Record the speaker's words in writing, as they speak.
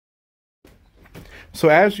So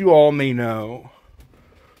as you all may know,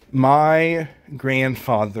 my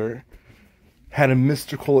grandfather had a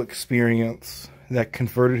mystical experience that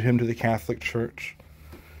converted him to the Catholic Church.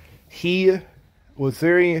 He was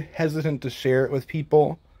very hesitant to share it with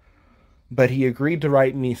people, but he agreed to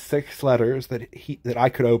write me 6 letters that I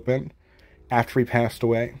could open after he passed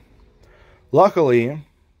away. Luckily,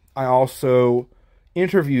 I also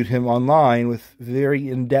interviewed him online with very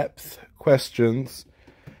in-depth questions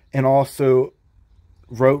and also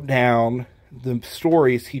wrote down the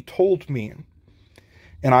stories he told me.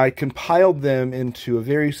 And I compiled them into a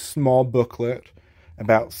very small booklet,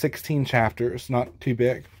 about 16 chapters, not too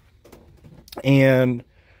big. And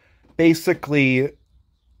basically,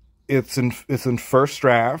 it's in first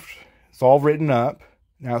draft. It's all written up.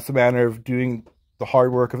 Now it's a matter of doing the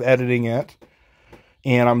hard work of editing it.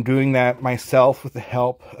 And I'm doing that myself with the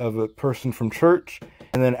help of a person from church.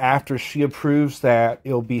 And then after she approves that,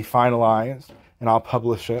 it'll be finalized and I'll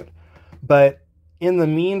publish it. But in the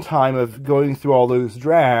meantime of going through all those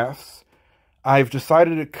drafts, I've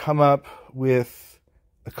decided to come up with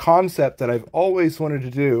a concept that I've always wanted to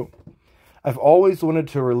do. I've always wanted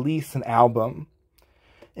to release an album.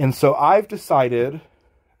 And so I've decided,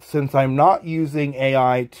 since I'm not using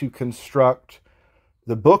AI to construct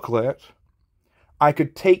the booklet, I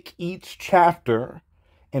could take each chapter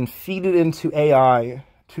and feed it into AI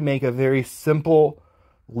to make a very simple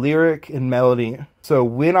lyric and melody. So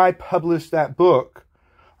when I publish that book,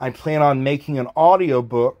 I plan on making an audio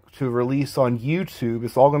book to release on YouTube.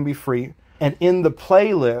 It's all going to be free. And in the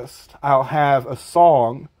playlist, I'll have a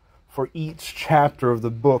song for each chapter of the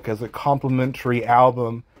book as a complimentary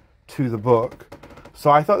album to the book. So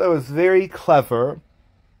I thought that was very clever.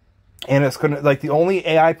 And it's going to, like, the only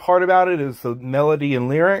AI part about it is the melody and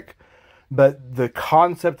lyric. But the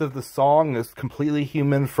concept of the song is completely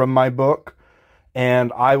human from my book.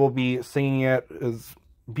 And I will be singing it as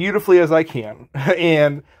beautifully as I can.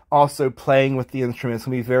 And also playing with the instruments. It's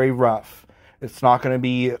going to be very rough. It's not going to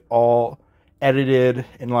be all edited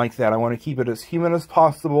and like that. I want to keep it as human as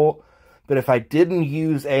possible. But if I didn't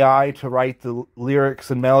use AI to write the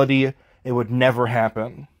lyrics and melody, it would never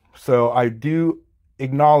happen. So I do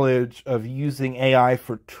acknowledge of using AI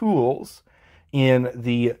for tools in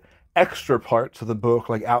the extra parts of the book,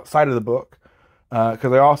 like outside of the book.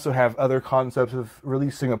 Because I also have other concepts of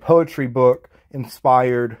releasing a poetry book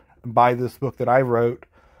inspired by this book that I wrote.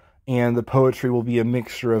 And the poetry will be a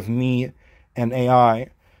mixture of me and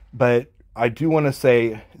AI. But I do want to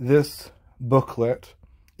say this booklet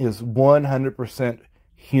is 100%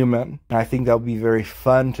 human. And I think that'll be very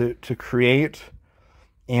fun to create.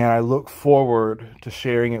 And I look forward to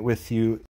sharing it with you.